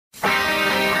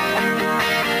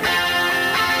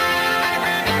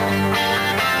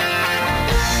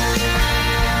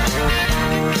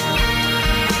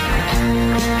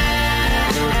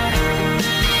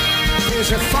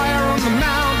There's a fire on the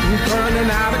mountain burning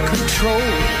out of control.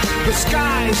 The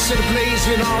sky set ablaze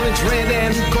in orange, red,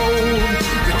 and gold.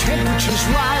 The temperature's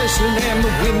rising and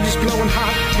the wind is blowing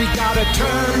hot. We gotta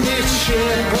turn this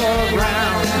ship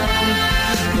around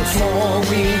before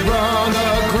we run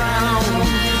aground.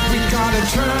 We gotta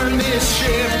turn this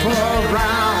ship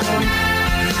around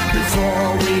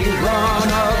before we run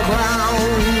aground.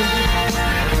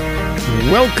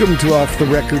 Welcome to Off the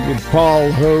Record with Paul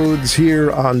Hodes here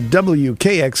on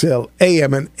WKXL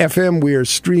AM and FM. We are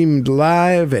streamed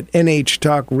live at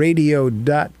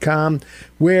nhtalkradio.com,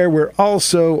 where we're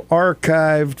also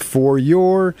archived for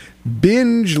your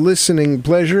binge listening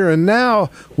pleasure. And now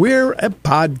we're a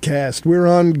podcast. We're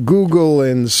on Google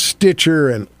and Stitcher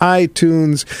and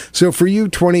iTunes. So for you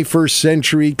 21st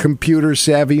century computer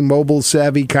savvy, mobile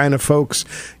savvy kind of folks,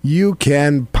 you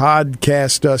can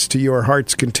podcast us to your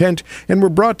heart's content. And we're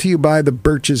brought to you by the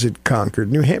Birches at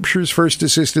Concord, New Hampshire's first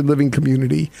assisted living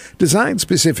community, designed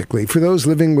specifically for those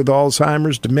living with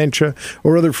Alzheimer's, dementia,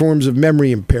 or other forms of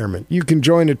memory impairment. You can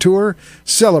join a tour,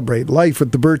 celebrate life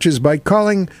with the Birches by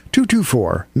calling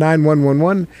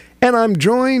 224-9111. And I'm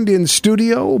joined in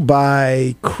studio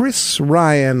by Chris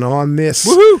Ryan on this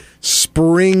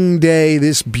spring day,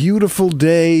 this beautiful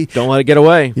day. Don't let it get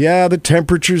away. Yeah, the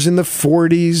temperature's in the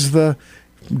 40s. The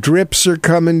drips are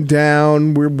coming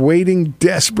down. We're waiting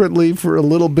desperately for a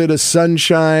little bit of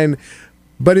sunshine.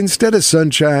 But instead of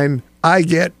sunshine, I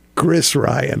get Chris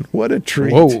Ryan. What a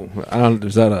treat. Whoa.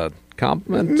 Is that a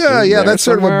compliment? No, yeah, that's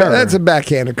sort of that's a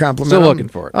backhanded compliment. Still looking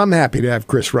for it. I'm happy to have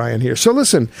Chris Ryan here. So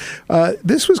listen,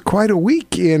 this was quite a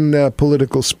week in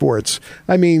political sports.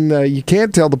 I mean, you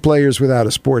can't tell the players without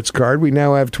a sports card. We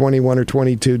now have 21 or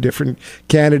 22 different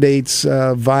candidates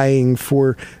vying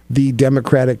for the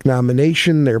Democratic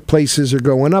nomination. Their places are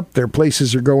going up, their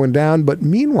places are going down. But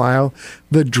meanwhile,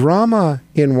 the drama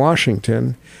in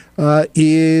Washington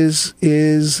is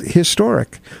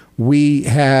historic. We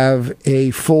have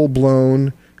a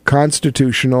full-blown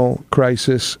constitutional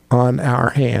crisis on our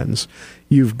hands.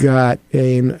 You've got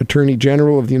an Attorney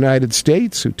General of the United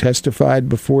States who testified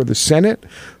before the Senate,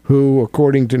 who,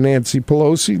 according to Nancy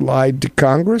Pelosi, lied to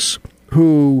Congress,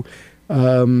 who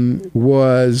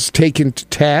was taken to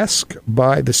task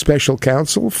by the special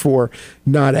counsel for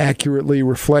not accurately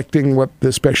reflecting what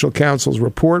the special counsel's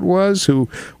report was, who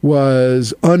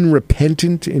was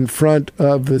unrepentant in front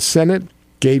of the Senate,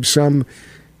 gave some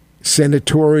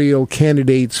senatorial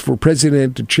candidates for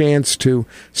president a chance to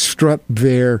strut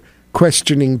their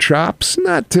questioning chops,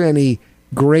 not to any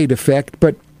great effect.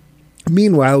 But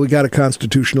meanwhile, we got a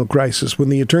constitutional crisis. When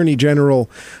the Attorney General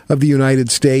of the United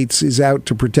States is out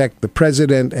to protect the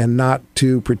president and not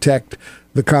to protect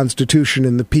the Constitution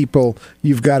and the people,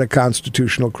 you've got a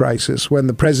constitutional crisis. When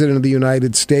the President of the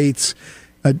United States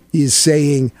is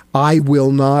saying, I will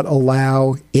not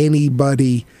allow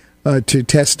anybody to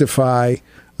testify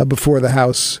before the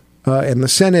House and the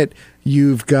Senate,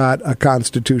 you've got a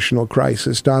constitutional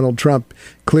crisis. Donald Trump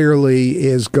clearly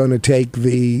is going to take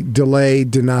the delay,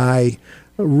 deny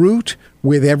route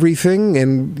with everything,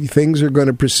 and things are going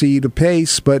to proceed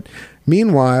apace. But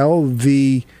meanwhile,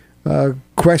 the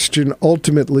question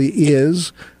ultimately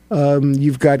is,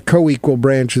 you've got co-equal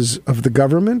branches of the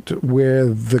government, where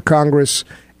the Congress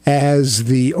as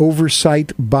the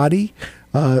oversight body,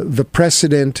 the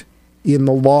precedent in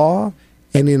the law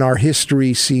and in our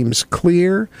history seems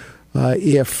clear.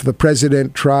 If the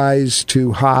president tries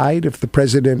to hide, if the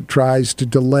president tries to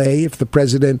delay, if the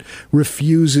president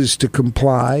refuses to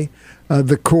comply,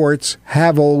 the courts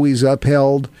have always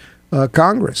upheld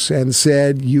Congress and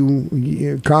said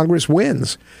Congress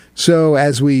wins. So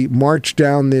as we march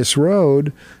down this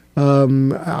road,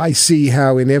 I see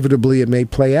how inevitably it may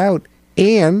play out.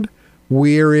 And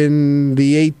we're in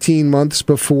the 18 months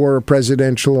before a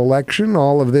presidential election.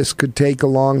 All of this could take a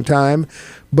long time.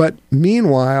 But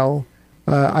meanwhile,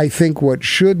 I think what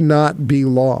should not be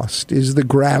lost is the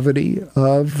gravity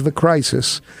of the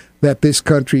crisis that this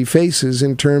country faces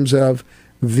in terms of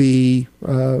the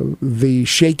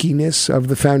shakiness of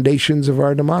the foundations of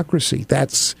our democracy.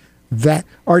 That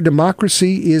our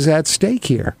democracy is at stake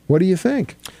here. What do you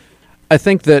think? I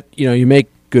think that, you make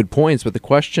good points, but the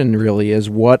question really is,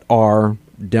 what are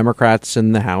Democrats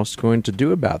in the House going to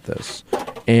do about this?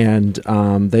 And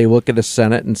they look at the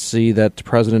Senate and see that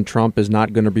President Trump is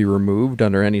not going to be removed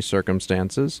under any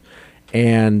circumstances.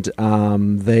 And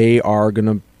they are going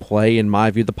to play, in my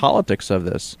view, the politics of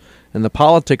this. And the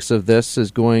politics of this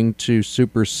is going to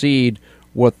supersede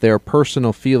what their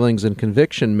personal feelings and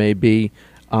conviction may be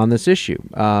on this issue.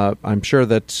 I'm sure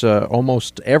that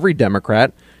almost every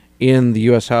Democrat in the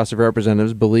U.S. House of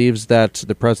Representatives believes that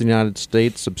the President of the United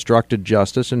States obstructed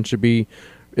justice and should be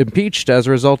impeached as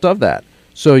a result of that.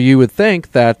 So you would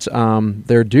think that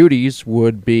their duties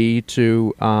would be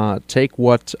to take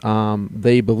what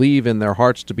they believe in their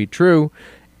hearts to be true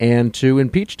and to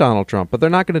impeach Donald Trump. But they're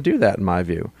not going to do that, in my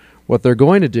view. What they're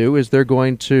going to do is they're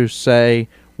going to say,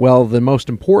 well, the most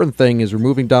important thing is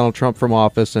removing Donald Trump from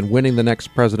office and winning the next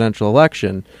presidential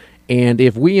election. And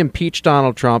if we impeach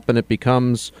Donald Trump and it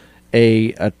becomes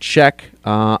a check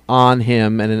on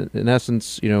him and, in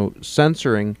essence,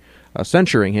 censuring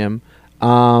him,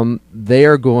 they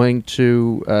are going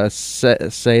to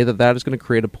say that is going to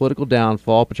create a political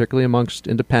downfall, particularly amongst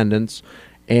independents,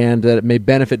 and that it may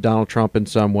benefit Donald Trump in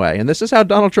some way. And this is how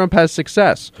Donald Trump has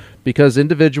success, because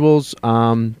individuals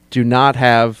do not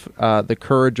have the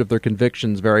courage of their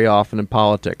convictions very often in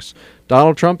politics.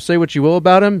 Donald Trump, say what you will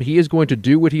about him, he is going to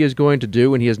do what he is going to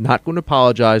do, and he is not going to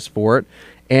apologize for it.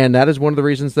 And that is one of the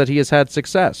reasons that he has had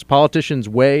success. Politicians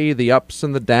weigh the ups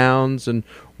and the downs and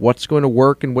what's going to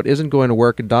work and what isn't going to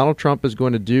work, and Donald Trump is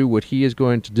going to do what he is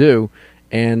going to do.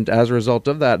 And as a result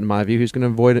of that, in my view, he's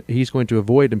going to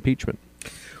avoid impeachment.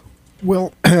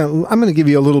 Well, I'm going to give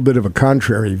you a little bit of a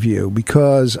contrary view,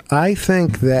 because I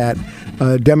think that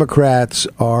Democrats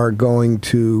are going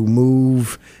to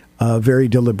move very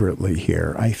deliberately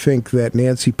here. I think that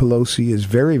Nancy Pelosi is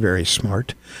very, very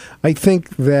smart. I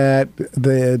think that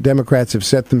the Democrats have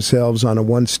set themselves on a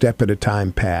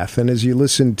one-step-at-a-time path. And as you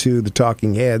listen to the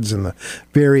talking heads and the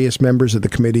various members of the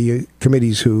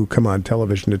committees who come on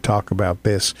television to talk about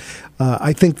this,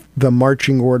 I think the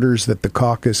marching orders that the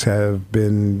caucus have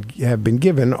been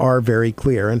given are very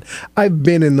clear. And I've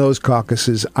been in those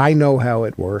caucuses. I know how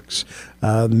it works.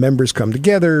 Members come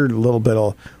together, a little bit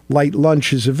of light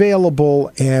lunch is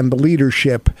available, and the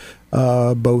leadership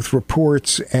both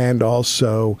reports and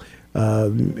also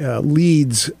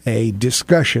leads a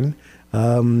discussion.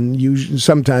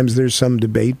 Sometimes there's some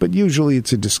debate, but usually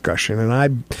it's a discussion.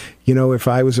 And if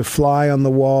I was a fly on the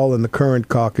wall in the current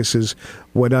caucuses,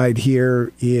 what I'd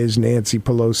hear is Nancy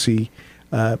Pelosi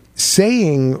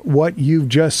saying what you've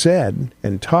just said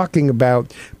and talking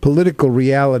about political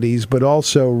realities, but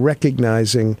also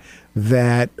recognizing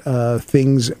that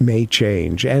things may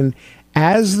change. And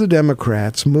as the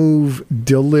Democrats move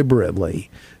deliberately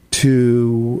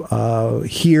to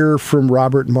hear from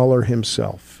Robert Mueller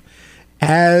himself,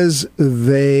 as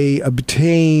they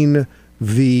obtain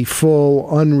the full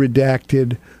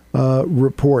unredacted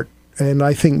report, and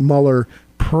I think Mueller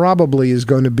probably is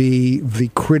going to be the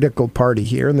critical party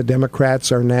here, and the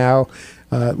Democrats are now,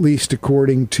 at least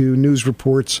according to news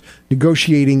reports,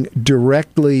 negotiating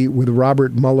directly with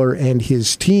Robert Mueller and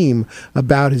his team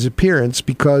about his appearance,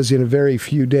 because in a very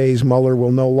few days, Mueller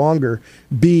will no longer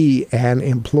be an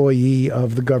employee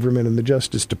of the government and the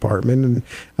Justice Department, and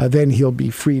then he'll be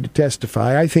free to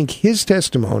testify. I think his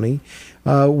testimony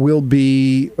will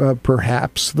be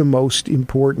perhaps the most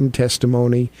important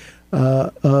testimony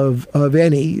of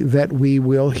any that we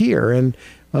will hear. And,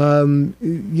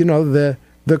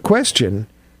 the question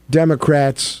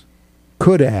Democrats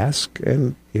could ask,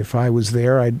 and if I was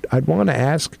there, I'd want to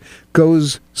ask,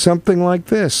 goes something like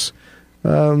this.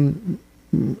 Attorney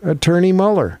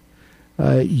Mueller,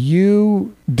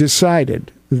 you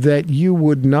decided that you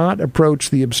would not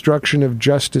approach the obstruction of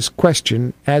justice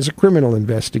question as a criminal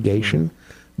investigation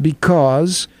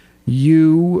because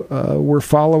you were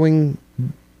following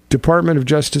Department of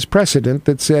Justice precedent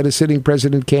that said a sitting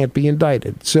president can't be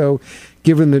indicted. So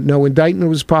given that no indictment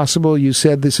was possible, you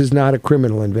said this is not a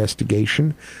criminal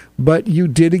investigation, but you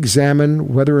did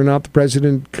examine whether or not the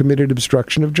president committed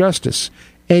obstruction of justice.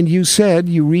 And you said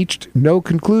you reached no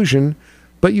conclusion,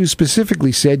 but you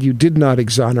specifically said you did not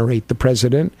exonerate the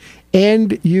president,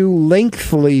 and you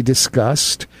lengthily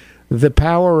discussed the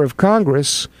power of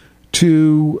Congress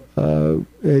to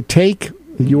take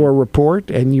your report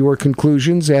and your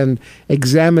conclusions and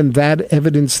examine that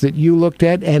evidence that you looked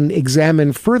at and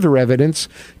examine further evidence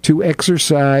to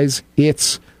exercise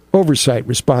its oversight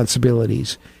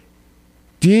responsibilities.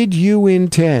 Did you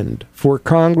intend for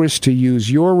Congress to use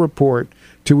your report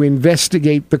to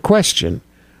investigate the question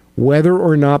whether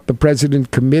or not the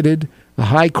president committed a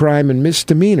high crime and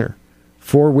misdemeanor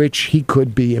for which he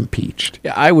could be impeached?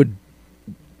 Yeah, I would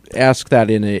ask that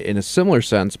in a similar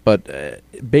sense, but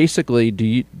basically,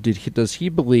 does he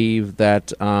believe that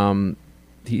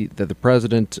the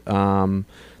president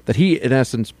that he, in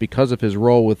essence, because of his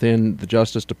role within the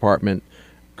Justice Department,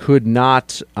 could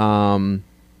not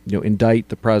indict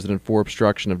the president for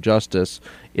obstruction of justice?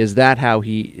 Is that how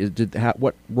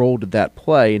what role did that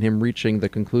play in him reaching the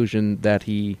conclusion that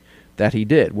he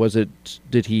did?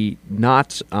 Did he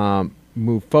not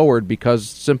move forward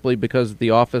simply because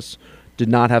the office did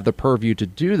not have the purview to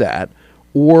do that,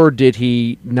 or did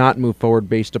he not move forward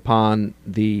based upon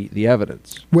the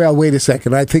evidence? Well, wait a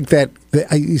second. I think that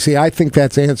I think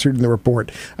that's answered in the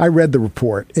report. I read the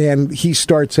report, and he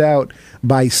starts out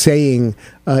by saying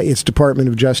it's Department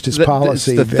of Justice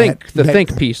policy. The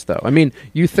think piece, though. I mean,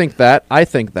 you think that, I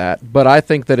think that, but I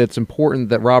think that it's important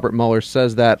that Robert Mueller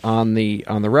says that on the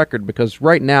record, because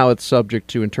right now it's subject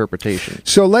to interpretation.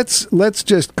 So let's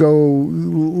just go.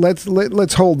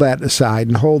 Let's hold that aside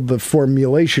and hold the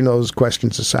formulation of those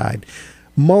questions aside.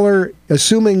 Mueller,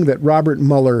 assuming that Robert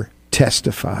Mueller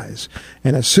testifies,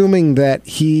 and assuming that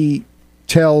he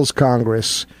tells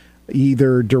Congress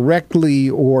either directly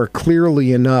or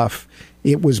clearly enough,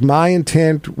 it was my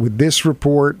intent with this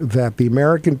report that the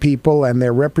American people and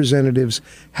their representatives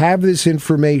have this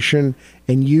information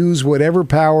and use whatever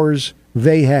powers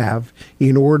they have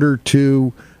in order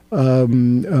to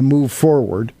move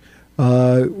forward,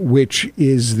 which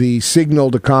is the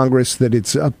signal to Congress that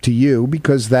it's up to you,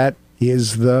 because that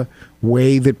is the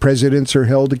way that presidents are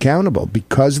held accountable,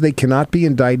 because they cannot be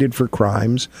indicted for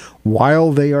crimes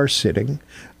while they are sitting,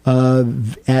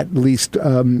 at least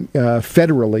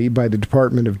federally by the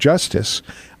Department of Justice.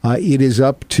 It is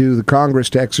up to the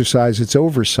Congress to exercise its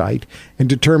oversight and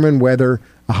determine whether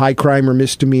a high crime or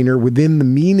misdemeanor within the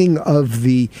meaning of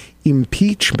the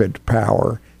impeachment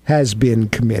power has been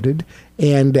committed.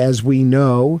 And as we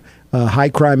know, high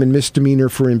crime and misdemeanor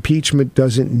for impeachment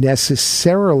doesn't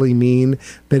necessarily mean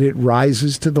that it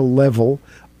rises to the level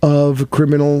of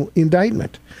criminal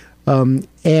indictment.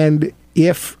 And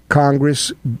if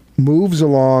Congress moves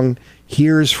along,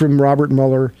 hears from Robert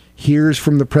Mueller, hears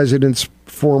from the president's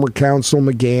former counsel,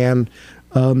 McGahn,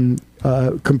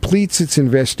 completes its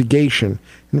investigation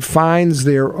and finds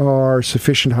there are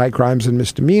sufficient high crimes and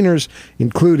misdemeanors,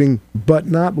 including but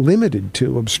not limited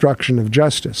to obstruction of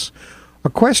justice. A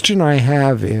question I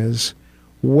have is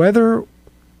whether,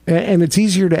 and it's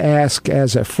easier to ask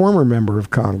as a former member of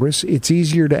Congress, it's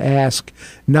easier to ask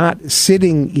not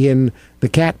sitting in the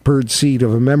catbird seat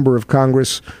of a member of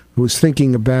Congress who's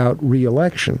thinking about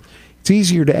re-election. It's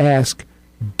easier to ask,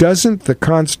 doesn't the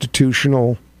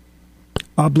constitutional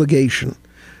obligation,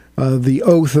 the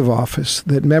oath of office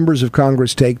that members of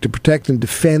Congress take to protect and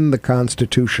defend the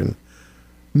Constitution,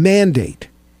 mandate,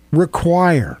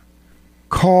 require,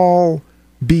 call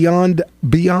beyond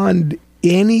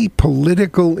any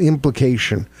political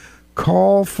implication,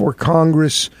 call for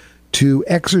Congress to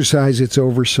exercise its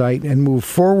oversight and move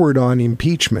forward on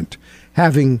impeachment,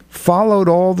 having followed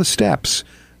all the steps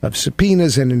of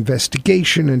subpoenas and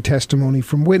investigation and testimony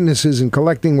from witnesses and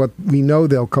collecting what we know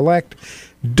they'll collect?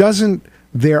 Doesn't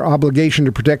their obligation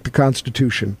to protect the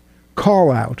Constitution call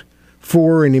out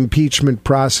for an impeachment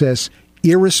process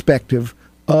irrespective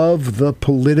of the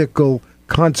political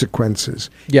consequences?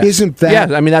 Yes. Isn't that?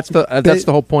 Yeah, I mean that's the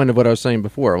whole point of what I was saying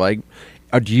before. Like,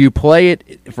 do you play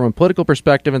it from a political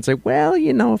perspective and say, well,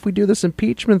 if we do this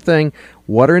impeachment thing,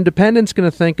 what are independents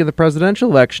going to think of the presidential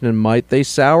election, and might they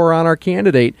sour on our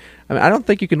candidate? I mean, I don't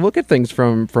think you can look at things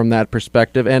from that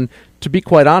perspective. And to be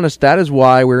quite honest, that is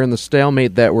why we're in the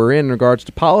stalemate that we're in regards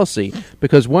to policy.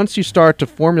 Because once you start to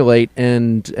formulate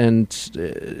and kvetch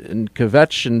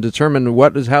and determine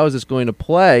how is this going to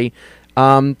play,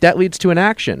 that leads to an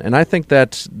action. And I think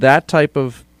that type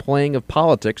of playing of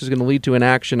politics is going to lead to an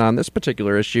action on this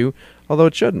particular issue, although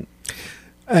it shouldn't.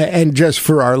 And just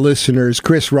for our listeners,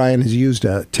 Chris Ryan has used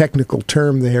a technical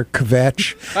term there,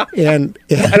 kvetch. And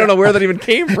I don't know where that even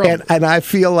came from. And I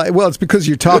feel like, well, it's because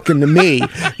you're talking to me,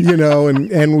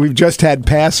 and we've just had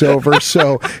Passover.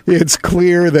 So it's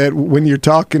clear that when you're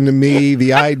talking to me,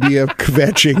 the idea of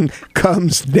kvetching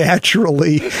comes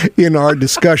naturally in our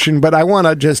discussion. But I want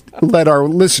to just let our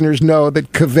listeners know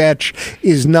that kvetch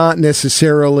is not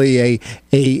necessarily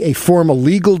a formal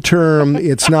legal term.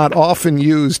 It's not often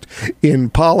used in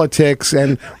politics,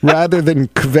 and rather than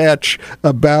kvetch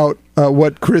about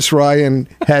what Chris Ryan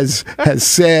has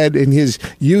said in his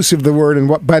use of the word, and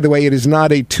what, by the way, it is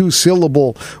not a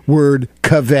two-syllable word,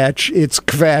 kvetch, it's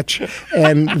kvetch,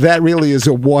 and that really is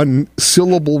a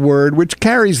one-syllable word, which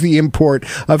carries the import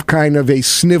of kind of a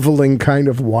sniveling, kind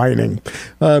of whining.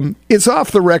 It's Off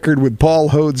the Record with Paul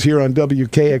Hodes here on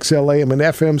WKXL AM and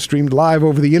FM, streamed live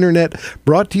over the internet,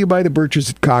 brought to you by the Birches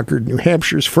at Concord, New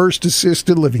Hampshire's first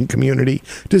assisted living community,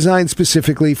 designed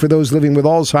specifically for those living with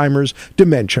Alzheimer's,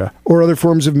 dementia, or other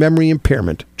forms of memory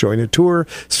impairment. Join a tour.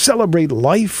 Celebrate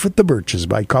life at the Birches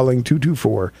by calling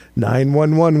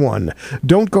 224-9111.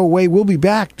 Don't go away. We'll be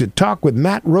back to talk with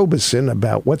Matt Robeson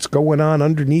about what's going on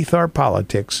underneath our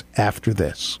politics after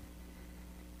this.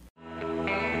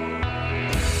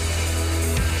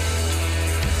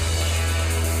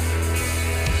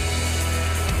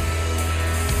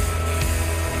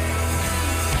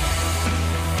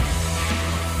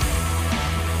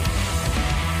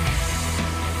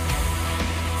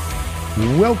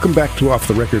 Welcome back to Off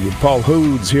the Record with Paul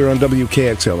Hodes here on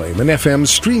WKXLA and FM,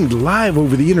 streamed live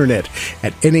over the internet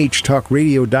at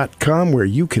nhtalkradio.com, where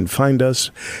you can find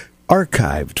us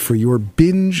archived for your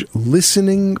binge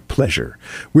listening pleasure.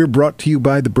 We're brought to you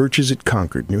by the Birches at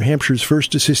Concord, New Hampshire's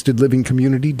first assisted living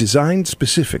community designed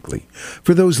specifically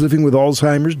for those living with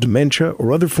Alzheimer's, dementia,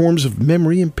 or other forms of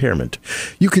memory impairment.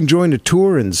 You can join a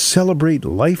tour and celebrate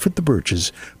life at the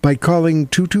Birches by calling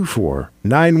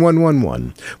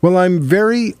 224-9111. Well, I'm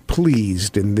very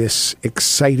pleased in this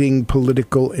exciting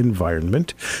political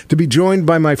environment to be joined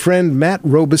by my friend Matt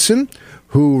Robison,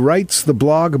 who writes the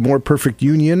blog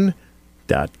moreperfectunion.com.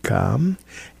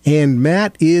 And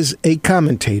Matt is a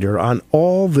commentator on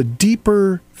all the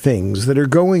deeper things that are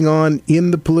going on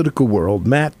in the political world.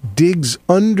 Matt digs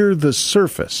under the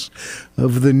surface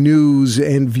of the news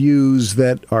and views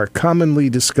that are commonly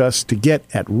discussed to get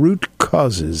at root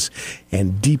causes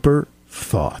and deeper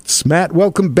thoughts. Matt,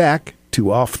 welcome back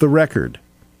to Off the Record.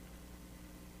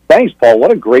 Thanks, Paul.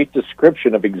 What a great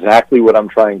description of exactly what I'm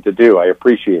trying to do. I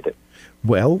appreciate it.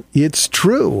 Well, it's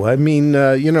true. I mean,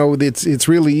 it's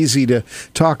really easy to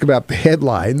talk about the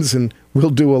headlines, and we'll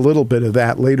do a little bit of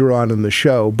that later on in the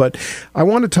show. But I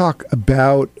want to talk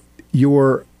about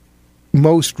your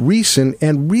most recent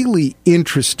and really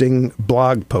interesting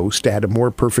blog post at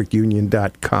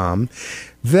moreperfectunion.com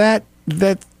that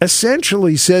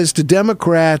essentially says to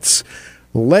Democrats,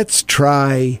 let's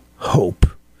try hope.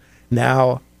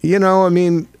 Now,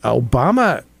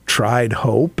 Obama tried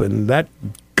hope, and that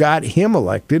got him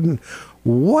elected. And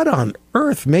what on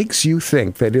earth makes you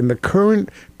think that in the current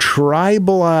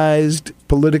tribalized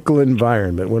political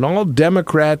environment, when all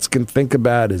Democrats can think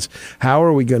about is how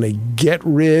are we going to get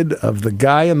rid of the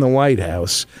guy in the White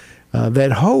House,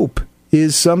 that hope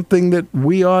is something that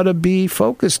we ought to be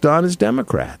focused on as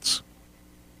Democrats?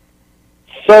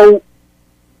 So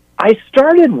I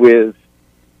started with,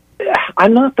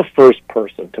 I'm not the first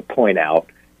person to point out,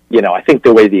 I think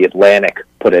the way the Atlantic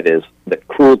put it is that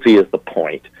cruelty is the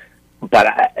point. But,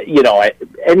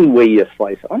 any way you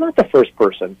slice it, I'm not the first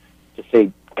person to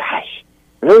say, gosh,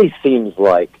 it really seems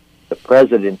like the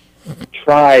president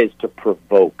tries to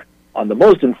provoke on the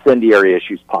most incendiary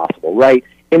issues possible, right?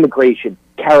 Immigration,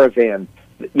 caravans,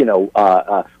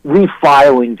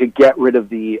 refiling to get rid of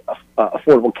the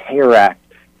Affordable Care Act.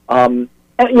 And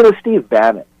Steve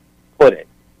Bannon put it.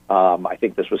 I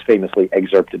think this was famously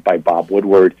excerpted by Bob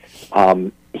Woodward.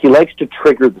 He likes to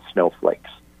trigger the snowflakes.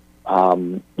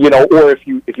 Or if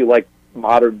you like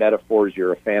modern metaphors,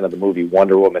 you're a fan of the movie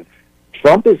Wonder Woman.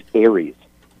 Trump is Aries.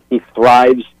 He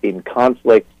thrives in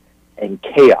conflict and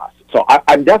chaos. So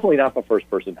I'm definitely not the first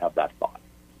person to have that thought.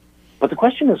 But the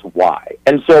question is why?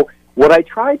 And so what I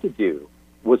tried to do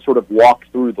was sort of walk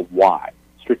through the why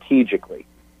strategically.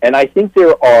 And I think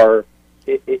there are,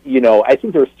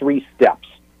 three steps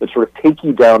that sort of take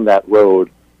you down that road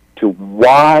to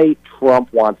why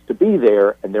Trump wants to be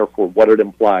there, and therefore what it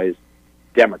implies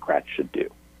Democrats should do.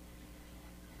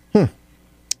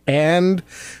 And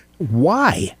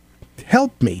why?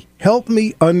 Help me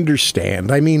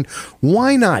understand. I mean,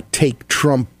 why not take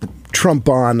Trump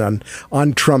on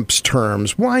Trump's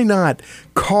terms? Why not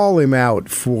call him out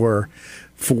for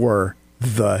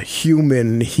the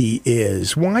human he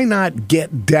is? Why not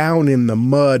get down in the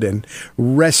mud and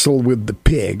wrestle with the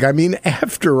pig? I mean,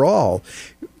 after all,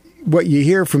 what you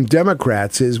hear from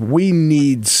Democrats is we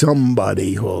need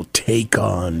somebody who'll take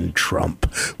on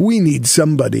Trump. We need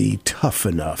somebody tough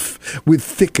enough, with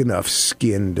thick enough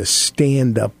skin to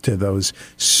stand up to those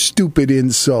stupid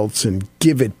insults and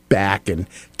give it back and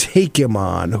take him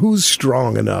on. Who's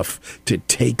strong enough to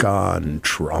take on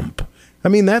Trump? I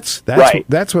mean, that's right.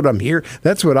 That's what I'm here.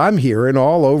 That's what I'm hearing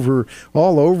all over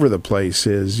the place.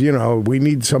 Is we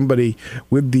need somebody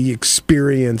with the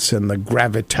experience and the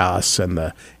gravitas and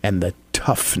the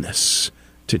toughness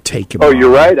to take him. Oh, on.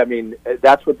 You're right. I mean,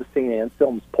 that's what the St.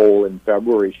 Anselm's poll in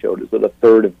February showed: is that a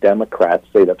third of Democrats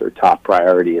say that their top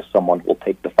priority is someone who will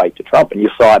take the fight to Trump. And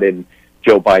you saw it in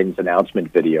Joe Biden's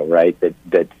announcement video, right? That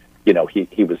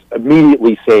he was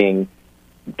immediately saying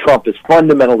Trump is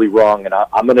fundamentally wrong, and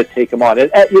I'm going to take him on.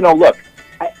 And, look,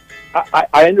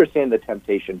 I understand the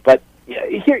temptation, but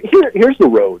here's the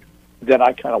road that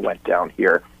I kind of went down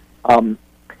here.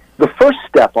 The first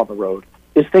step on the road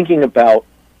is thinking about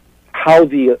how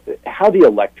the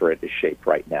electorate is shaped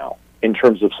right now in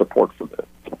terms of support for the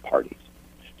parties.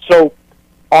 So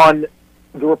on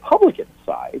the Republican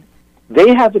side,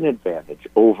 they have an advantage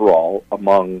overall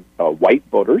among white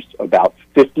voters, about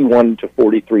 51 to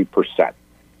 43%.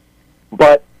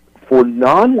 But for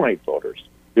non-white voters,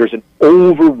 there's an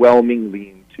overwhelming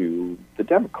lean to the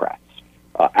Democrats.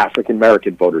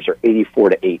 African-American voters are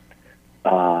 84 to 8.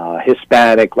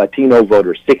 Hispanic, Latino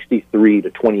voters, 63 to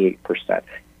 28%.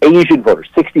 Asian voters,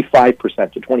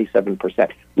 65% to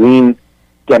 27%, lean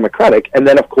Democratic. And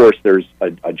then, of course, there's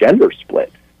a gender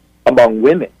split among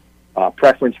women.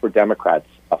 Preference for Democrats,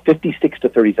 56 to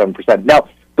 37%. Now,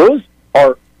 those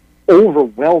are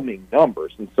overwhelming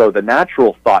numbers. And so the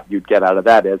natural thought you'd get out of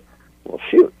that is, well,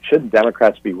 shoot, shouldn't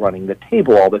Democrats be running the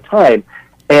table all the time?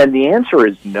 And the answer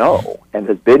is no, and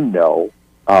has been no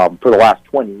for the last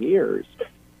 20 years,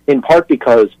 in part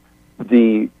because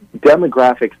the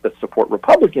demographics that support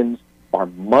Republicans are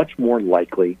much more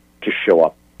likely to show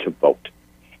up to vote.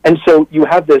 And so you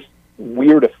have this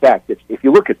weird effect. If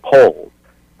you look at polls,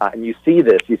 and you see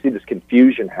this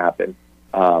confusion happen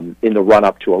in the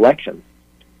run-up to elections,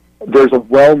 there's a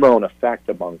well-known effect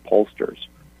among pollsters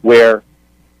where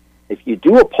if you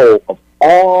do a poll of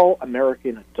all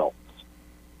American adults,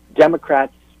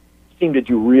 Democrats seem to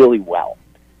do really well.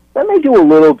 Then they do a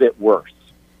little bit worse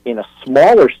in a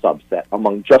smaller subset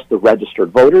among just the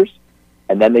registered voters,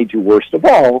 and then they do worst of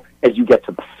all as you get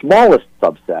to the smallest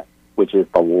subset, which is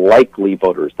the likely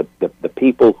voters, the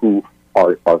people who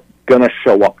are going to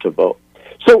show up to vote.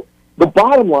 So the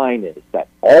bottom line is that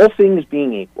all things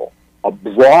being equal, a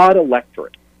broad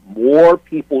electorate, more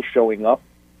people showing up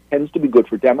tends to be good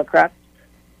for Democrats.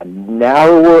 A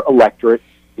narrower electorate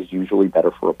is usually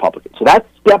better for Republicans. So that's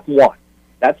step one.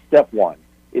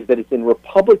 Is that it's in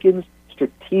Republicans'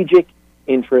 strategic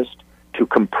interest to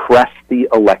compress the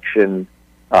election,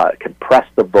 compress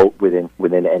the vote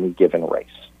within any given race.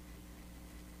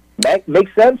 Make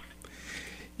sense?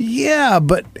 Yeah,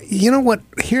 but you know what?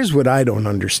 Here's what I don't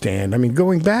understand. I mean,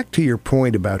 going back to your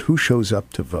point about who shows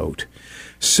up to vote.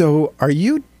 So are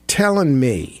you telling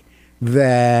me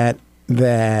that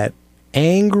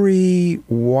angry,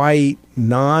 white,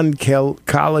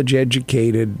 non-college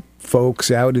educated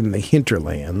folks out in the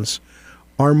hinterlands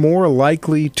are more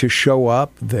likely to show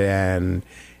up than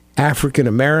African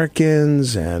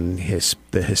Americans and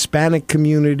the Hispanic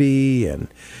community and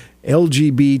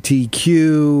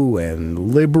LGBTQ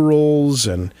and liberals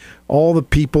and all the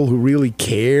people who really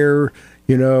care,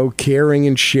 caring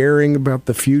and sharing about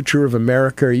the future of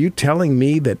America? Are you telling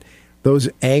me that those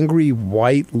angry,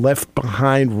 white,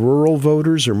 left-behind rural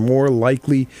voters are more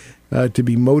likely to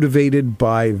be motivated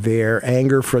by their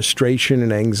anger, frustration,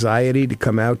 and anxiety to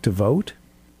come out to vote?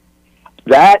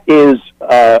 That is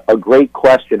a great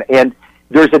question, and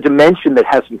there's a dimension that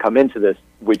hasn't come into this,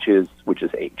 which is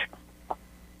age.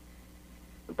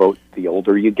 Vote the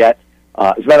older you get.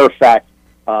 As a matter of fact,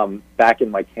 back in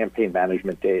my campaign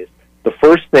management days, the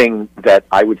first thing that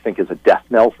I would think is a death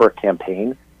knell for a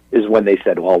campaign is when they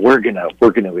said, "Well, we're gonna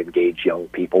engage young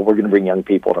people. We're gonna bring young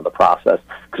people into the process,"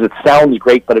 because it sounds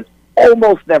great, but it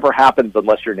almost never happens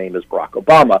unless your name is Barack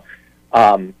Obama.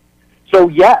 So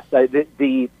yes,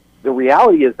 the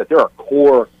reality is that there are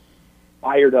core,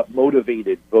 fired up,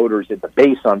 motivated voters in the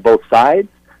base on both sides,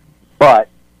 but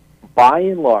by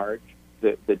and large,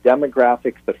 the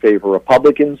demographics that favor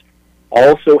Republicans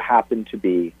also happen to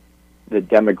be the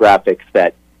demographics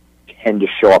that tend to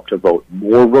show up to vote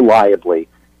more reliably,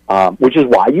 which is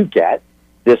why you get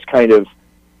this kind of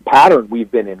pattern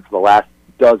we've been in for the last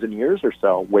dozen years or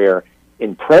so, where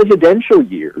in presidential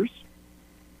years,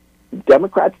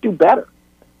 Democrats do better.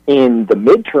 In the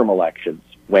midterm elections,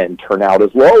 when turnout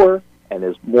is lower and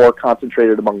is more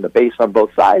concentrated among the base on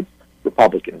both sides,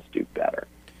 Republicans do better.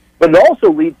 But it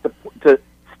also leads to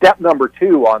step number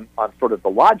two on sort of the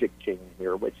logic chain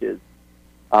here, which is,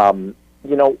 the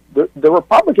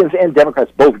Republicans and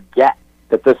Democrats both get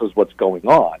that this is what's going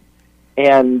on.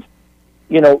 And,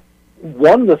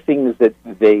 one of the things that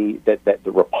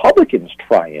the Republicans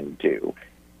try and do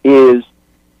is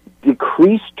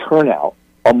decrease turnout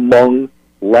among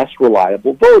less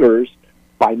reliable voters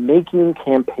by making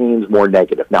campaigns more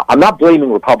negative. Now, I'm not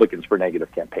blaming Republicans for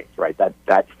negative campaigns, right?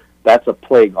 That's a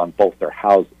plague on both their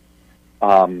houses.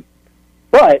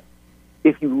 But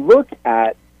if you look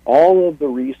at all of the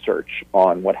research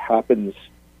on what happens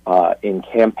in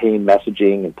campaign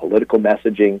messaging and political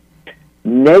messaging,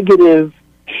 negative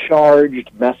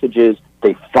charged messages,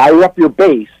 they fire up your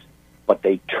base, but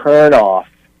they turn off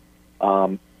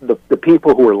the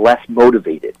people who are less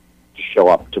motivated to show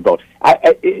up to vote.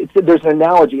 There's an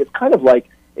analogy. It's kind of like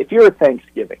if you're at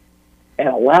Thanksgiving and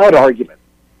a loud argument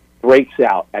breaks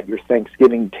out at your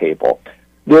Thanksgiving table,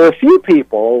 there are a few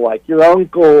people, like your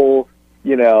uncle,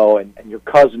 and your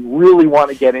cousin, really want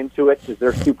to get into it because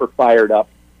they're super fired up.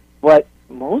 But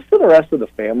most of the rest of the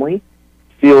family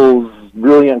feels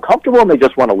really uncomfortable and they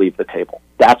just want to leave the table.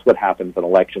 That's what happens in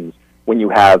elections when you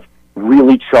have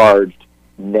really charged,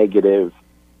 negative,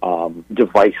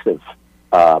 divisive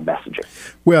messaging.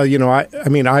 Well, I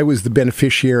mean, I was the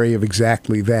beneficiary of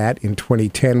exactly that in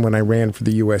 2010 when I ran for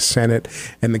the U.S. Senate,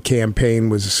 and the campaign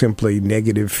was a simply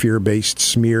negative, fear-based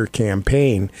smear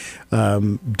campaign.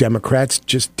 Democrats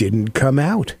just didn't come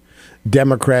out.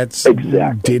 Democrats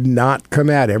did not come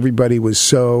out. Everybody was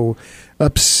so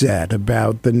upset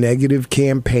about the negative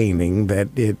campaigning that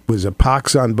it was a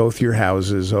pox on both your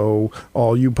houses. Oh,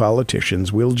 all you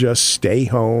politicians, we'll just stay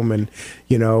home, and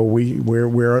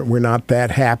we're not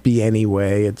that happy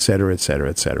anyway, et cetera, et cetera,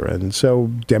 et cetera. And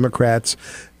so Democrats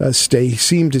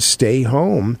seem to stay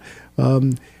home.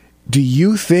 Do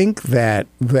you think that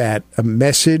a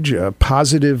message, a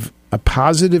positive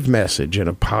message and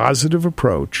a positive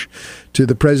approach to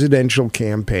the presidential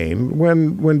campaign,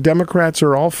 when Democrats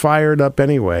are all fired up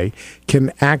anyway,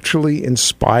 can actually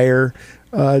inspire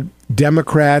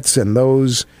Democrats and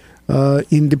those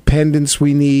independents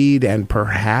we need, and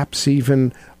perhaps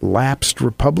even lapsed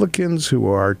Republicans who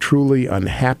are truly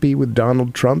unhappy with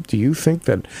Donald Trump? Do you think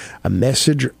that a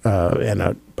message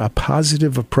and a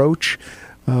positive approach,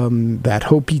 that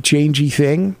hopey-changey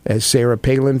thing, as Sarah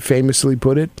Palin famously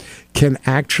put it, can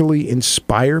actually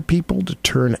inspire people to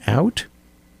turn out?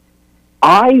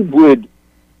 I would,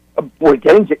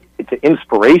 getting to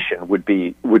inspiration would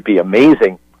be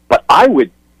amazing, but I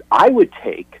would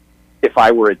take, if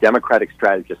I were a Democratic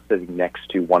strategist sitting next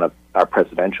to one of our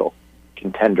presidential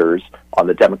contenders on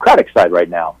the Democratic side right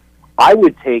now, I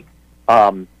would take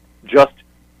just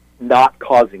not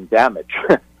causing damage.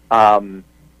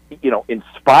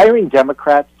 Inspiring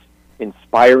Democrats,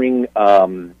 inspiring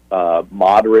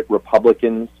moderate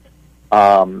Republicans,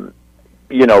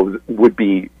 would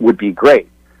be great.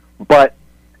 But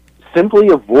simply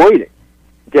avoiding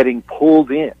getting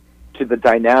pulled in to the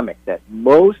dynamic that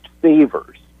most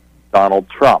favors Donald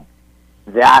Trump,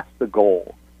 that's the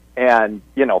goal. And,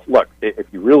 look, if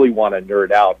you really want to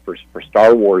nerd out for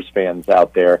Star Wars fans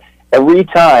out there, every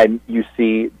time you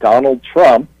see Donald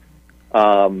Trump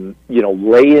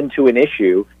lay into an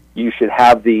issue, you should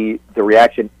have the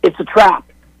reaction, it's a trap.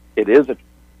 It is a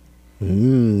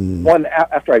one.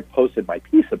 After I posted my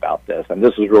piece about this, and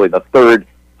this was really the third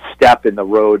step in the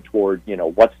road toward,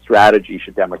 what strategy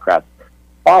should Democrats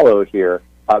follow here.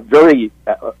 A very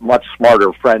much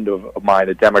smarter friend of mine,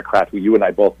 a Democrat who you and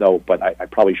I both know, but I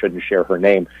probably shouldn't share her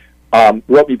name,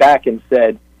 wrote me back and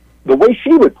said, the way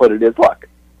she would put it is, look,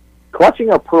 clutching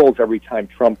our pearls every time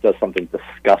Trump does something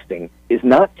disgusting is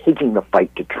not taking the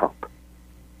fight to Trump.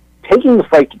 Taking the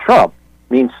fight to Trump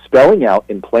means spelling out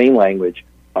in plain language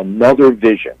another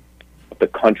vision of the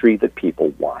country that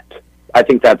people want. I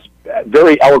think that's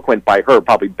very eloquent by her,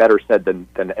 probably better said than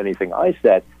anything I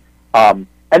said.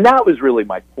 And that was really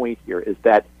my point here, is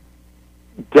that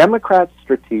Democrats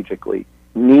strategically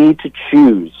need to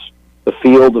choose the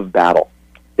field of battle.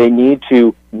 They need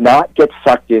to not get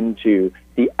sucked into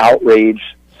the outrage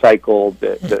cycle,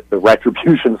 the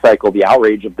retribution cycle, the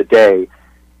outrage of the day.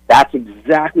 That's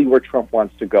exactly where Trump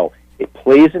wants to go. It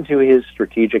plays into his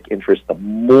strategic interest. The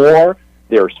more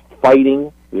there's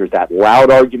fighting, there's that loud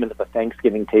argument at the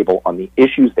Thanksgiving table on the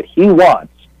issues that he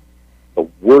wants, the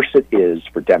worse it is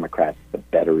for Democrats, the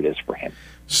better it is for him.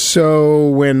 So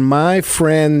when my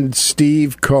friend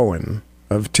Steve Cohen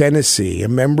of Tennessee, a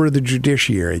member of the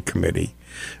Judiciary Committee,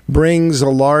 brings a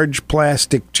large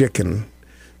plastic chicken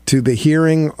to the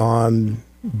hearing on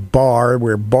Barr,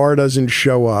 where Barr doesn't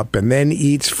show up, and then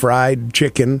eats fried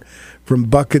chicken from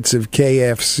buckets of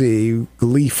KFC,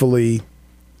 gleefully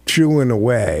chewing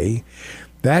away,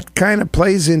 that kind of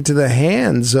plays into the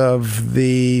hands of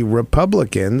the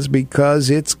Republicans, because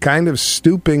it's kind of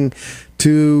stooping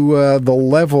to the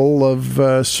level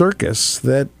of circus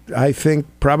that I think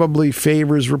probably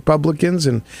favors Republicans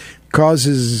and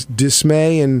causes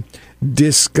dismay and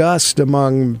disgust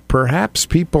among perhaps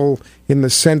people in the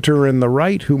center and the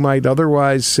right who might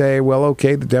otherwise say, well,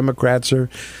 okay, the Democrats are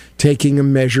taking a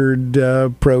measured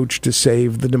approach to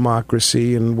save the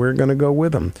democracy, and we're going to go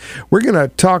with them. We're going to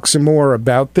talk some more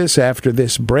about this after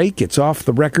this break. It's Off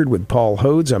the Record with Paul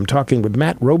Hodes. I'm talking with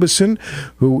Matt Robeson,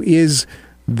 who is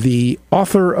the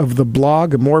author of the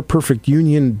blog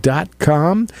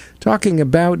moreperfectunion.com, talking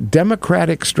about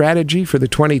Democratic strategy for the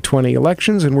 2020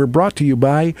 elections, and we're brought to you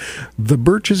by The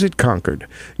Birches at Concord,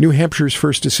 New Hampshire's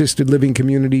first assisted living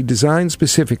community designed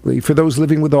specifically for those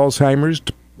living with Alzheimer's,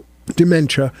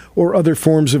 dementia, or other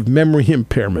forms of memory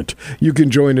impairment. You can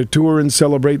join a tour and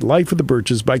celebrate life with the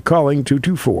Birches by calling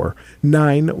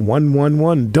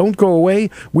 224-9111. Don't go away.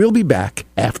 We'll be back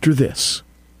after this.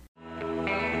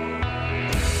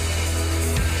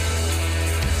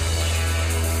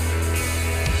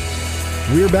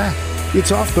 We're back.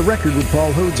 It's Off the Record with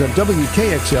Paul Hodes on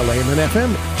WKXL AM and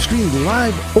FM, streamed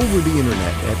live over the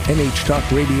internet at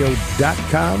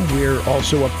nhtalkradio.com. We're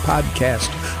also a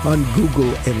podcast on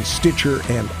Google and Stitcher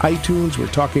and iTunes. We're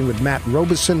talking with Matt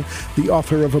Robeson, the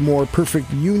author of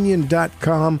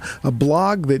amoreperfectunion.com, a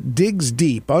blog that digs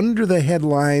deep under the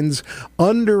headlines,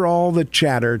 under all the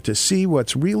chatter, to see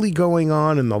what's really going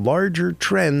on in the larger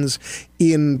trends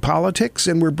in politics.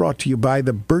 And we're brought to you by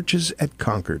the Birches at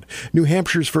Concord, New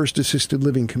Hampshire's first assisted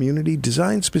living community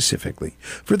designed specifically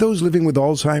for those living with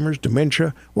Alzheimer's,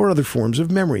 dementia, or other forms of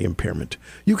memory impairment.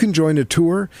 You can join a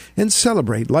tour and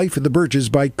celebrate life at the Birches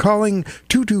by calling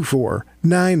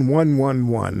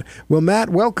 224-9111. Well, Matt,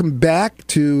 welcome back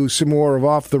to some more of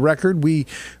Off the Record. We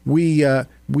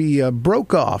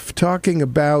broke off talking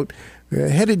about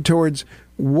headed towards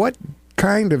what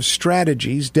kind of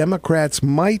strategies Democrats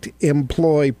might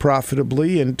employ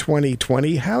profitably in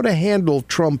 2020, how to handle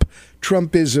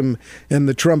Trumpism and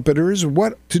the trumpeters,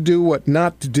 what to do, what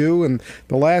not to do. And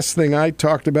the last thing I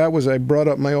talked about was I brought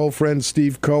up my old friend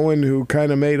Steve Cohen, who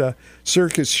kind of made a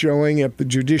circus showing at the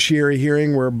judiciary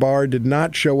hearing where Barr did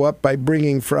not show up by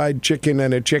bringing fried chicken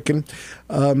and a chicken,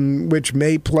 which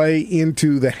may play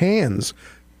into the hands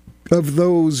of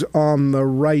those on the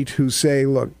right who say,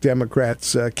 look,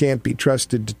 Democrats can't be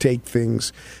trusted to take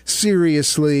things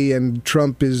seriously, and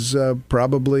Trump is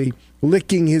probably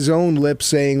licking his own lips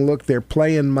saying, look, they're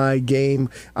playing my game.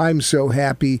 I'm so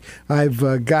happy.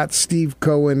 I've got Steve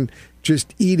Cohen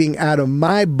just eating out of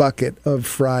my bucket of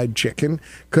fried chicken,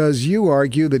 because you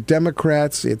argue that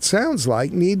Democrats, it sounds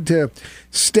like, need to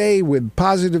stay with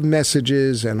positive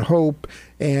messages and hope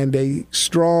and a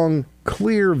strong,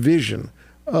 clear vision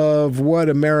of what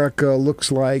America looks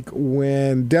like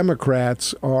when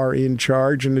Democrats are in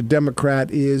charge and a Democrat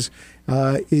is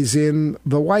in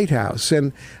the White House.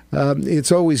 And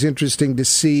it's always interesting to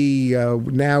see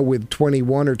now with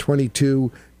 21 or 22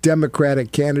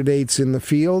 Democratic candidates in the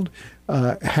field,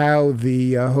 how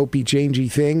the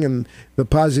hopey-changey thing and the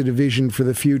positive vision for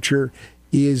the future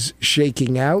is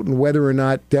shaking out, and whether or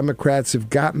not Democrats have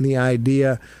gotten the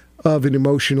idea of an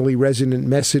emotionally resonant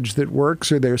message that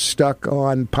works, or they're stuck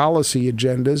on policy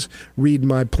agendas. Read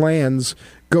my plans.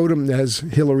 Go to, as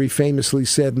Hillary famously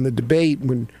said in the debate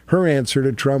when her answer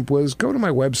to Trump was, go to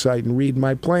my website and read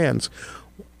my plans.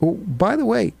 Oh, by the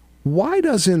way, why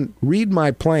doesn't read my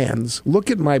plans,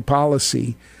 look at my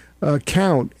policy,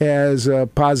 count as a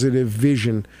positive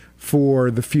vision for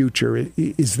the future?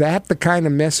 Is that the kind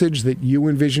of message that you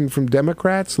envision from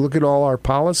Democrats? Look at all our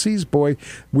policies. Boy,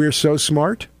 we're so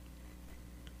smart.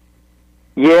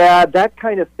 Yeah, that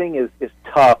kind of thing is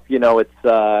tough. You know, it's,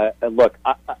 look,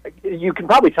 you can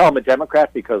probably tell I'm a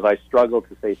Democrat because I struggle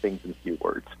to say things in few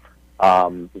words.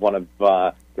 One of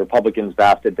the Republicans'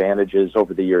 vast advantages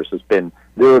over the years has been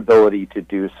their ability to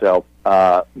do so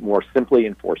more simply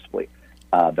and forcefully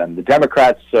than the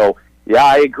Democrats. So, yeah,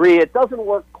 I agree. It doesn't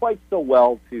work quite so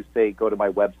well to say, go to my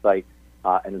website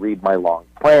and read my long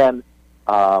plan.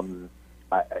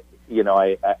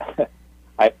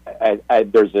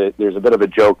 There's a bit of a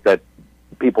joke that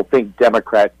people think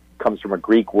Democrat comes from a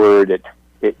Greek word.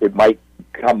 It might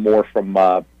come more from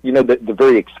the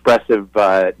very expressive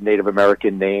Native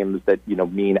American names that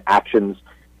mean actions.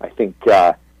 I think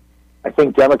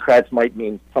Democrats might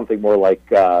mean something more like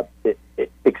it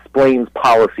explains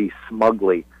policy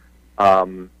smugly.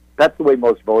 That's the way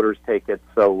most voters take it.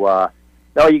 So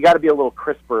no, you got to be a little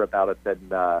crisper about it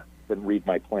than read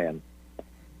my plan.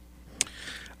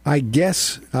 I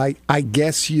guess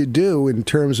you do, in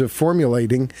terms of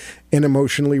formulating an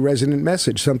emotionally resonant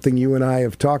message, something you and I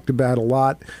have talked about a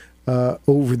lot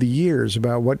over the years,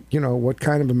 about what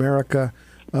kind of America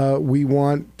we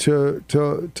want to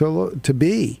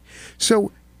be.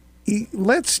 So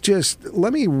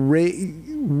let me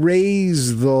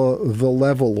raise the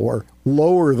level, or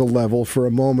lower the level for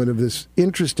a moment, of this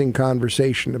interesting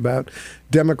conversation about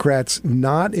Democrats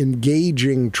not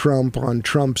engaging Trump on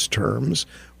Trump's terms,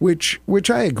 which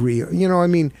I agree.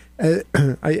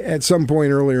 At some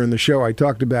point earlier in the show, I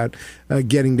talked about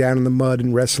getting down in the mud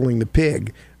and wrestling the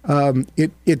pig.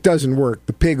 It doesn't work.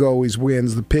 The pig always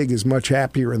wins. The pig is much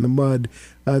happier in the mud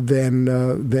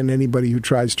than anybody who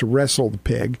tries to wrestle the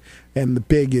pig. And the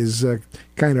pig is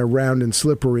kind of round and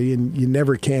slippery, and you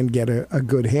never can get a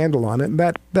good handle on it. And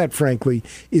that frankly,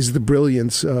 is the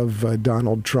brilliance of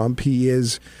Donald Trump. He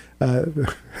is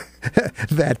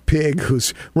that pig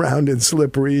who's round and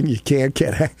slippery, and you can't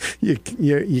get a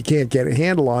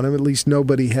handle on him. At least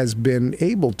nobody has been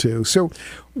able to. So,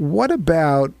 what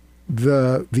about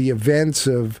the events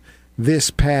of this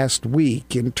past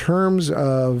week in terms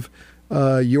of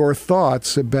your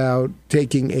thoughts about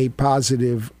taking a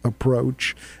positive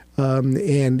approach?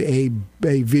 and a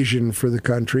vision for the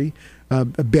country, a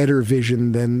better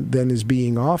vision than is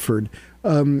being offered.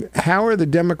 How are the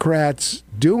Democrats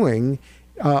doing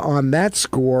on that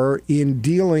score in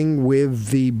dealing with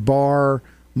the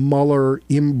Barr-Mueller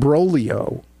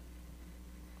imbroglio?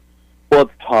 Well,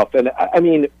 it's tough. And I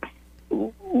mean,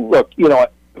 look,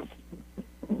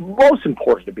 most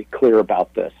important to be clear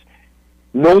about this,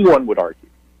 no one would argue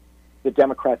the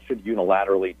Democrats should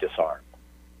unilaterally disarm,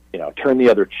 turn the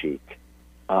other cheek,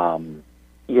 and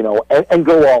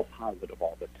go all positive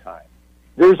all the time.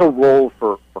 There's a role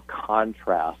for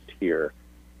contrast here.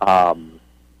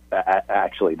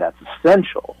 Actually, that's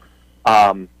essential.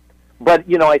 But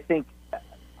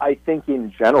I think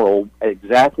in general,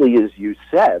 exactly as you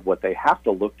said, what they have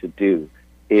to look to do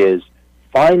is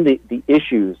find the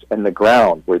issues and the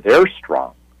ground where they're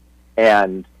strong,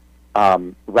 and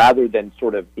rather than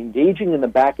sort of engaging in the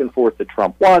back and forth that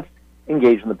Trump wants,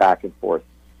 engage in the back and forth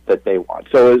that they want.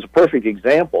 So as a perfect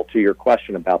example to your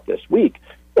question about this week,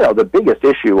 the biggest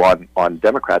issue on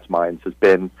Democrats' minds has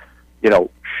been,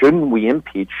 shouldn't we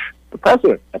impeach the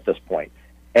president at this point?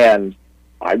 And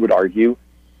I would argue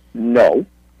no,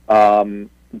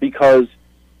 because,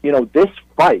 this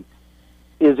fight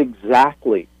is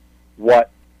exactly what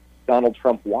Donald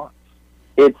Trump wants.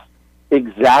 It's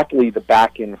exactly the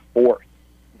back and forth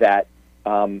that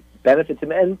benefits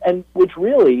him, and which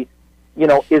really,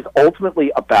 is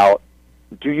ultimately about,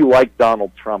 do you like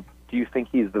Donald Trump? Do you think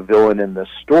he's the villain in this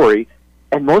story?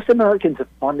 And most Americans have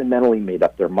fundamentally made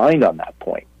up their mind on that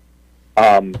point.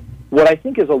 What I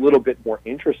think is a little bit more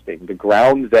interesting, the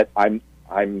ground that I'm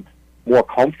more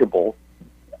comfortable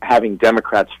having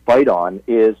Democrats fight on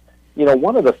is,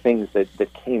 one of the things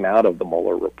that came out of the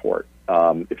Mueller report,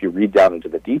 if you read down into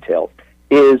the details,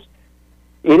 is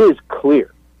it is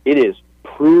clear, it is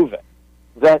proven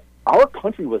that our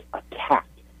country was attacked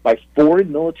by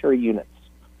foreign military units,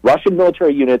 Russian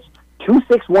military units,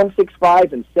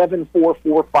 26165 and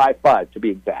 74455 to be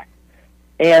exact.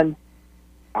 And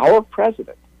our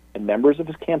president and members of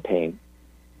his campaign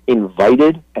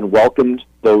invited and welcomed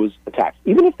those attacks,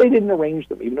 even if they didn't arrange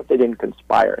them, even if they didn't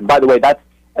conspire. And by the way, that's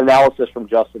analysis from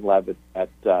Justin Levitt at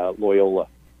Loyola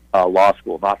Law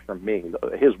School, not from me,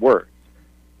 his words.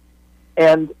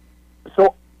 And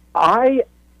so I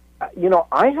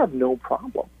have no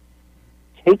problem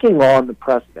taking on the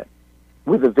president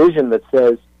with a vision that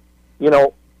says,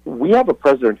 we have a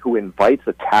president who invites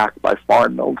attack by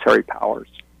foreign military powers.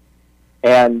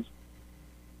 And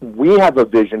we have a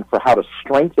vision for how to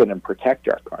strengthen and protect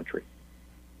our country.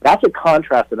 That's a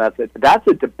contrast, and that's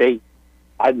a debate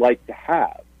I'd like to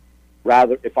have,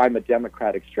 rather, if I'm a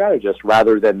Democratic strategist,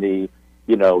 rather than the,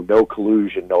 no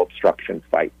collusion, no obstruction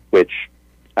fight, which,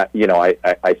 I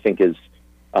think is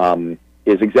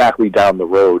exactly down the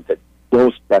road that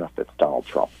most benefits Donald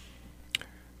Trump.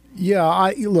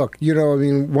 Yeah,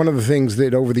 one of the things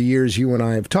that over the years you and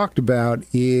I have talked about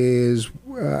is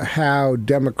how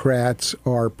Democrats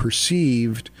are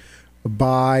perceived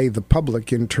by the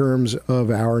public in terms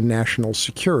of our national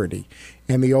security.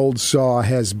 And the old saw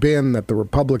has been that the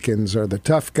Republicans are the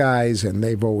tough guys, and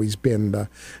they've always been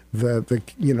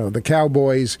the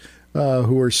cowboys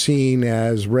who are seen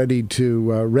as ready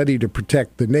to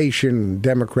protect the nation.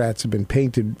 Democrats have been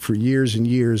painted for years and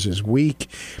years as weak.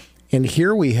 And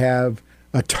here we have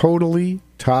a totally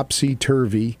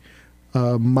topsy-turvy,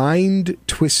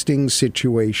 mind-twisting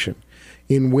situation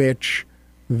in which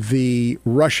the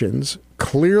Russians,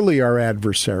 clearly our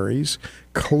adversaries,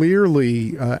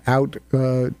 clearly out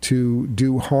to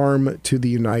do harm to the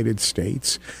United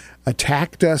States,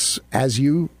 attacked us, as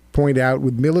you point out,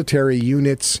 with military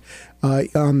units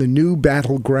on the new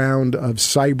battleground of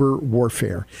cyber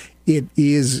warfare.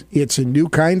 It's a new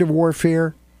kind of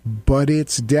warfare, but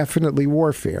it's definitely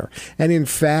warfare. And in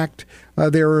fact,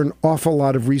 there are an awful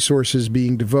lot of resources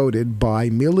being devoted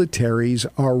by militaries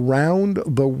around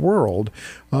the world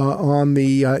on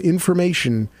the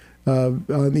information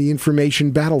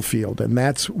battlefield, and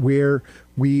that's where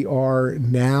we are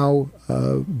now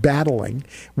battling.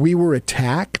 We were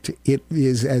attacked. It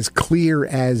is as clear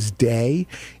as day.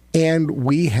 And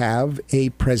we have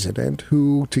a president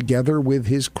who, together with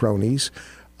his cronies,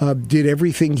 did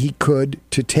everything he could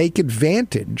to take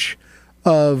advantage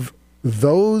of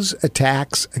those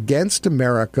attacks against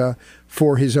America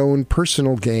for his own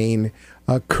personal gain,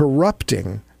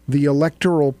 corrupting the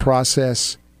electoral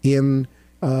process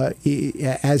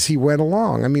as he went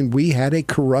along. I mean, we had a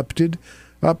corrupted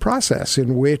process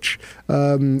in which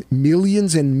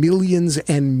millions and millions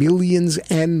and millions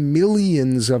and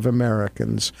millions of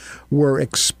Americans were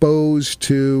exposed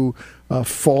to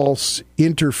false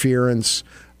interference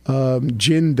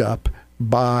ginned up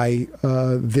by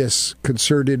this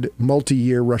concerted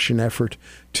multi-year Russian effort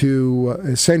to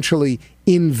essentially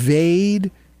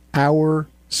invade our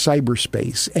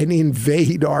cyberspace and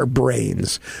invade our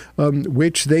brains,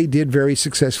 which they did very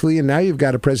successfully. And now you've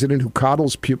got a president who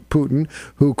coddles Putin,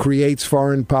 who creates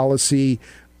foreign policy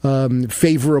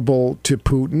favorable to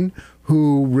Putin,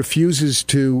 who refuses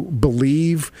to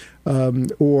believe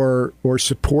or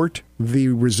support the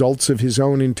results of his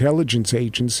own intelligence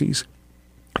agencies.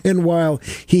 And while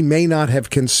he may not have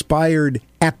conspired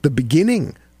at the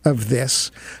beginning of this,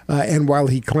 and while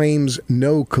he claims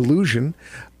no collusion,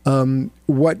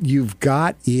 what you've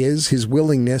got is his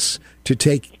willingness to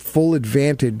take full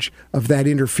advantage of that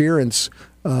interference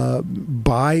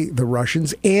by the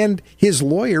Russians. And his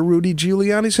lawyer, Rudy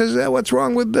Giuliani, says, what's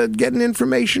wrong with getting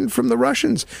information from the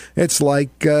Russians? It's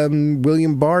like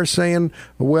William Barr saying,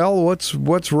 well,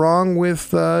 what's wrong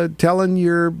with telling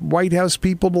your White House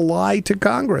people to lie to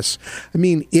Congress? I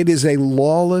mean, it is a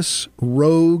lawless,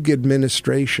 rogue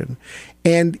administration.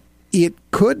 And it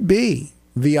could be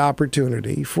the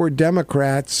opportunity for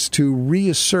Democrats to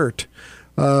reassert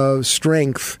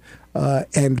strength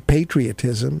and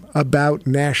patriotism about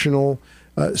national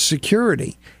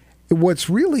security. What's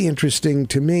really interesting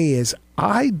to me is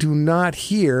I do not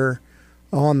hear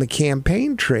on the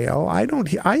campaign trail, I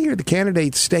hear the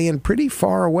candidates staying pretty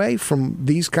far away from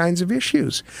these kinds of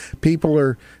issues. People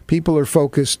are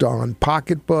focused on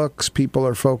pocketbooks. People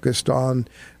are focused on,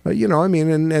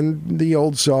 and the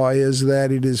old saw is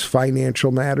that it is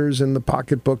financial matters and the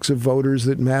pocketbooks of voters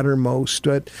that matter most.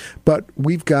 But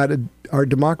we've got our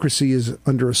democracy is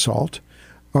under assault.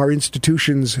 Our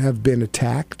institutions have been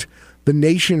attacked. The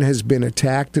nation has been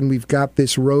attacked, and we've got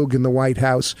this rogue in the White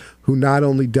House who not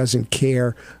only doesn't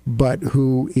care, but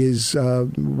who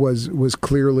was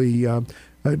clearly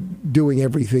doing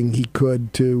everything he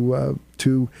could to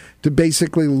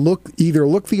basically look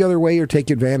the other way or take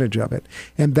advantage of it.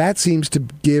 And that seems to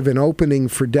give an opening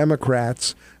for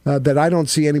Democrats that I don't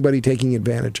see anybody taking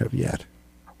advantage of yet.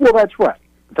 Well, that's right.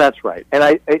 That's right. And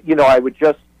I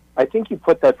think you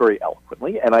put that very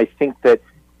eloquently, and I think that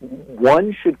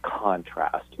one should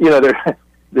contrast.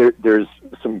 There's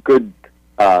some good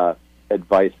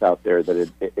advice out there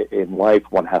that in life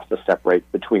one has to separate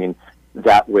between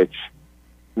that which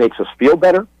makes us feel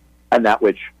better and that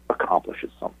which accomplishes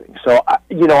something. So, I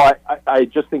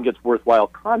just think it's worthwhile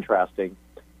contrasting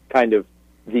kind of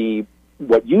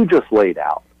what you just laid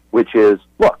out, which is,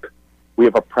 look, we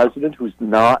have a president who's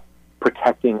not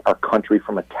protecting our country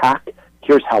from attack.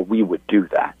 Here's how we would do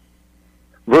that.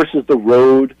 Versus the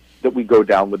road that we go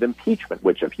down with impeachment,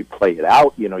 which if you play it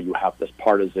out, you have this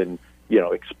partisan,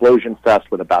 explosion fest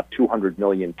with about 200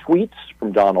 million tweets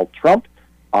from Donald Trump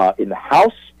in the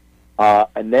House.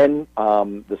 And then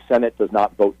the Senate does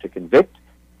not vote to convict.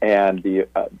 And the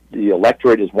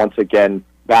electorate is once again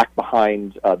back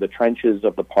behind the trenches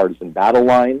of the partisan battle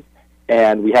lines.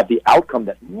 And we have the outcome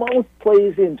that most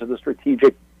plays into the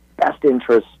strategic best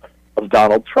interests of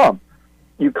Donald Trump.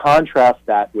 You contrast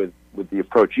that with the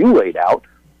approach you laid out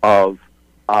of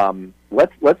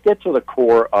let's get to the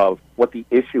core of what the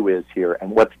issue is here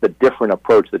and what's the different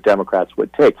approach that Democrats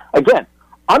would take. Again,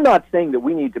 I'm not saying that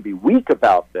we need to be weak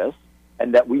about this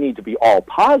and that we need to be all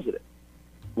positive.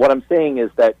 What I'm saying is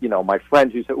that, my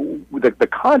friends who said the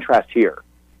contrast here,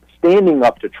 standing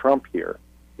up to Trump here,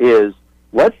 is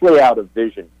let's lay out a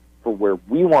vision for where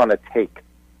we want to take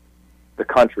the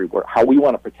country, how we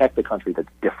want to protect the country that's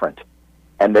different.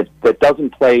 And that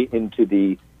doesn't play into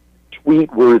the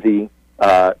tweet-worthy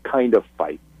kind of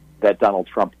fight that Donald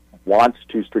Trump wants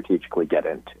to strategically get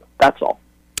into. That's all.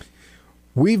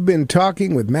 We've been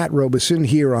talking with Matt Robison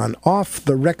here on Off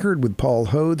the Record with Paul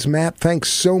Hodes. Matt, thanks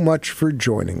so much for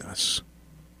joining us.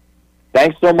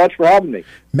 Thanks so much for having me.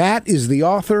 Matt is the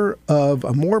author of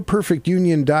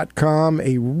amoreperfectunion.com,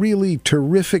 a really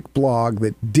terrific blog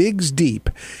that digs deep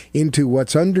into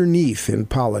what's underneath in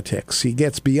politics. He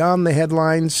gets beyond the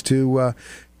headlines to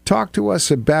talk to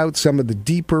us about some of the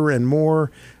deeper and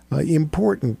more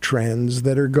important trends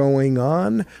that are going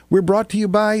on. We're brought to you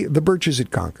by The Birches at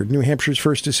Concord, New Hampshire's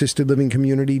first assisted living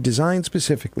community designed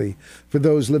specifically for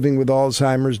those living with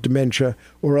Alzheimer's, dementia,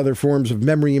 or other forms of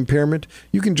memory impairment.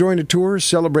 You can join a tour,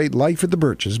 celebrate life at The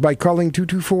Birches by calling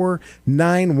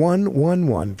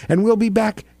 224-9111. And we'll be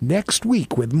back next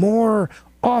week with more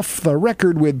Off the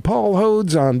Record with Paul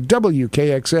Hodes on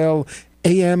WKXL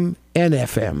AM and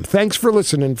FM. Thanks for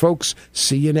listening, folks.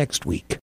 See you next week.